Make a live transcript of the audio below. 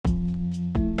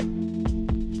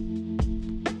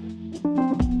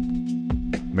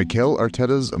Mikel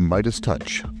Arteta's Midas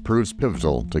touch proves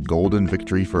pivotal to golden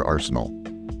victory for Arsenal,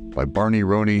 by Barney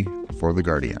Ronay for The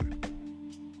Guardian.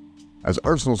 As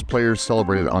Arsenal's players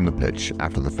celebrated on the pitch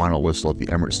after the final whistle at the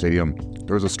Emirates Stadium,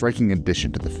 there was a striking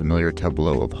addition to the familiar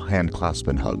tableau of hand clasp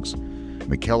and hugs.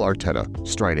 Mikel Arteta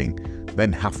striding,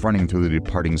 then half running through the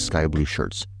departing sky blue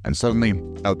shirts, and suddenly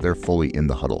out there fully in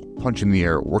the huddle, punch in the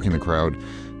air, working the crowd,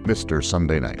 Mr.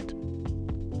 Sunday Night.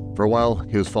 For a while,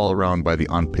 he was followed around by the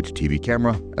on-pitch TV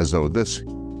camera, as though this,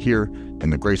 here, in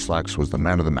the grey slacks, was the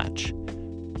man of the match.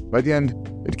 By the end,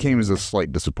 it came as a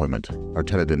slight disappointment.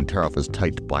 Arteta didn't tear off his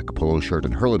tight black polo shirt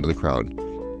and hurl into the crowd.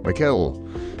 "Mikel,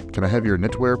 can I have your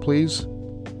knitwear, please?"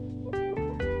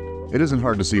 It isn't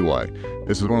hard to see why.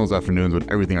 This is one of those afternoons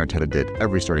when everything Arteta did,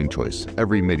 every starting choice,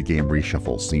 every mid-game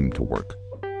reshuffle seemed to work.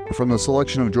 From the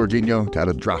selection of Jorginho to add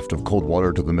a draft of cold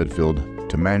water to the midfield,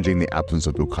 to managing the absence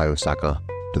of Bukayo Saka,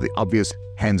 to the obvious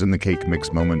hands-in-the-cake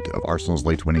mix moment of Arsenal's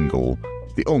late winning goal,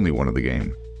 the only one of the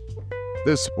game.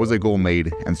 This was a goal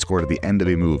made and scored at the end of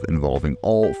a move involving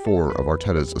all four of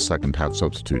Arteta's second-half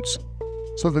substitutes,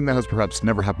 something that has perhaps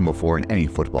never happened before in any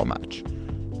football match.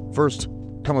 First,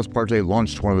 Thomas Partey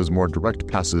launched one of his more direct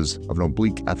passes of an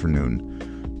oblique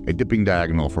afternoon, a dipping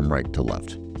diagonal from right to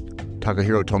left.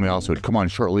 Takahiro Tomiyasu had come on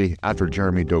shortly after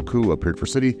Jeremy Doku appeared for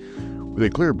City, with a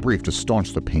clear brief to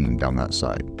staunch the pain down that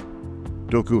side.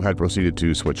 Doku had proceeded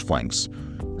to switch flanks,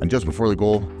 and just before the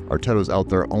goal, Arteta was out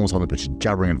there almost on the pitch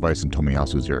jabbering advice in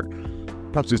Tomiyasu's ear.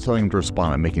 Perhaps he was telling him to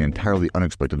respond and making an entirely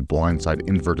unexpected blindside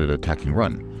inverted attacking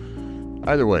run.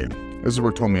 Either way, this is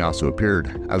where Tomiyasu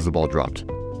appeared as the ball dropped,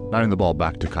 nodding the ball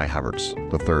back to Kai Havertz,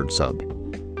 the third sub.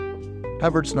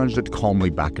 Havertz nudged it calmly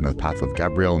back into the path of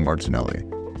Gabriel Martinelli.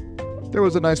 There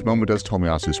was a nice moment as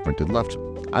Tomiyasu sprinted left,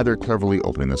 either cleverly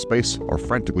opening the space or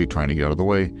frantically trying to get out of the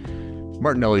way.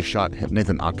 Martinelli's shot hit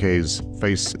Nathan Ake's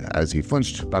face as he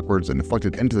flinched backwards and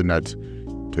deflected into the net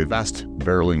to a vast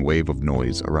barreling wave of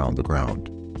noise around the ground.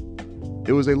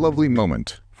 It was a lovely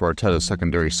moment for Arteta's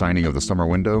secondary signing of the summer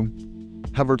window.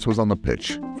 Havertz was on the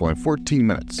pitch for only 14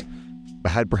 minutes,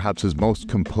 but had perhaps his most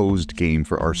composed game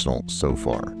for Arsenal so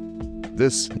far.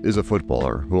 This is a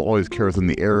footballer who will always carry within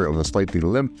the air of a slightly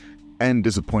limp and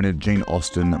disappointed Jane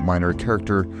Austen minor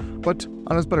character, but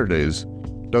on his better days,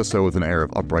 does so with an air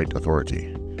of upright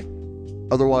authority.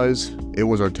 Otherwise, it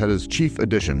was Arteta's chief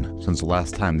addition since the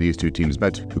last time these two teams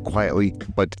met who quietly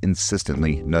but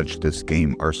insistently nudged this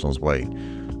game Arsenal's way.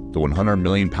 The £100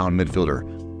 million midfielder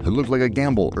who looked like a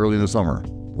gamble early in the summer,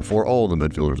 before all the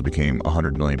midfielders became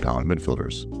 £100 million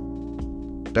midfielders.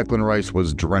 Declan Rice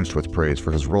was drenched with praise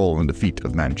for his role in the defeat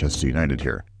of Manchester United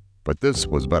here, but this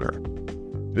was better.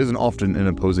 It isn't often an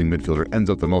opposing midfielder ends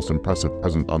up the most impressive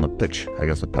presence on the pitch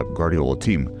against a Pep Guardiola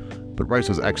team, but Rice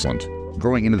was excellent,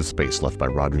 growing into the space left by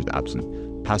Rodri's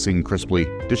absent, passing crisply,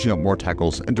 dishing up more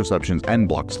tackles, interceptions, and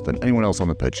blocks than anyone else on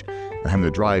the pitch, and having the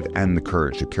drive and the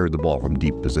courage to carry the ball from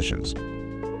deep positions.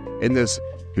 In this,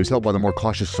 he was helped by the more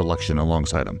cautious selection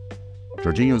alongside him.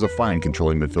 Jorginho is a fine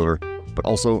controlling midfielder, but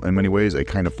also, in many ways, a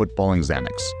kind of footballing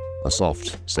Xanax, a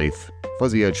soft, safe,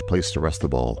 fuzzy edge place to rest the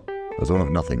ball, a zone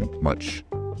of nothing much.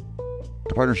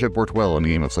 The partnership worked well in a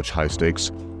game of such high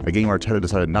stakes, a game Arteta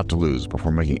decided not to lose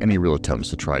before making any real attempts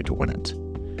to try to win it.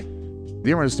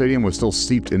 The Emirates Stadium was still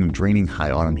steeped in a draining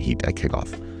high autumn heat at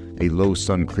kickoff, a low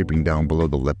sun creeping down below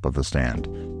the lip of the stand.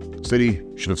 City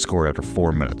should have scored after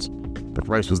 4 minutes, but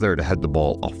Rice was there to head the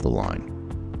ball off the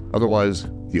line. Otherwise,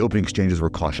 the opening exchanges were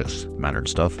cautious, mannered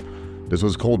stuff. This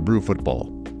was cold brew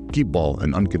football, keep ball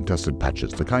in uncontested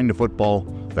patches, the kind of football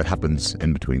that happens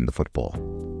in between the football.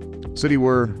 City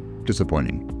were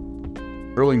disappointing.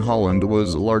 Erling Haaland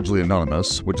was largely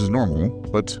anonymous, which is normal,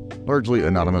 but largely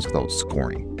anonymous without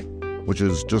scoring, which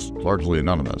is just largely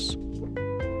anonymous.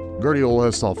 Guardiola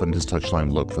has softened his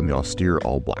touchline look from the austere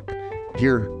all-black.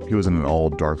 Here, he was in an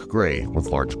all-dark grey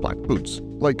with large black boots,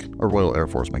 like a Royal Air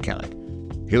Force mechanic.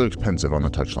 He looked pensive on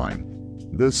the touchline.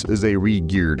 This is a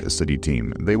re-geared City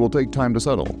team. They will take time to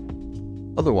settle.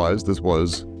 Otherwise, this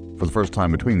was, for the first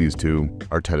time between these two,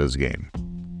 Arteta's game.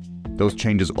 Those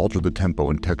changes altered the tempo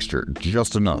and texture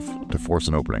just enough to force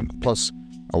an opening, plus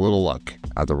a little luck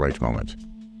at the right moment.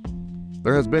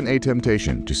 There has been a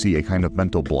temptation to see a kind of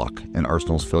mental block in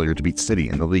Arsenal's failure to beat City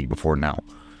in the league before now,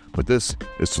 but this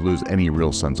is to lose any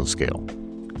real sense of scale.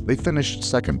 They finished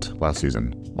second last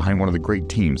season, behind one of the great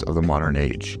teams of the modern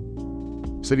age.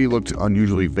 City looked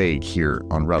unusually vague here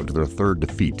en route to their third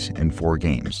defeat in 4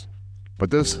 games, but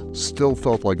this still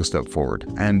felt like a step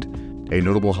forward, and a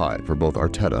notable high for both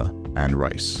Arteta and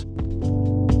Rice.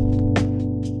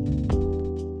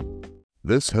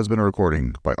 This has been a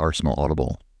recording by Arsenal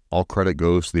Audible. All credit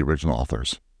goes to the original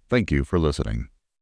authors. Thank you for listening.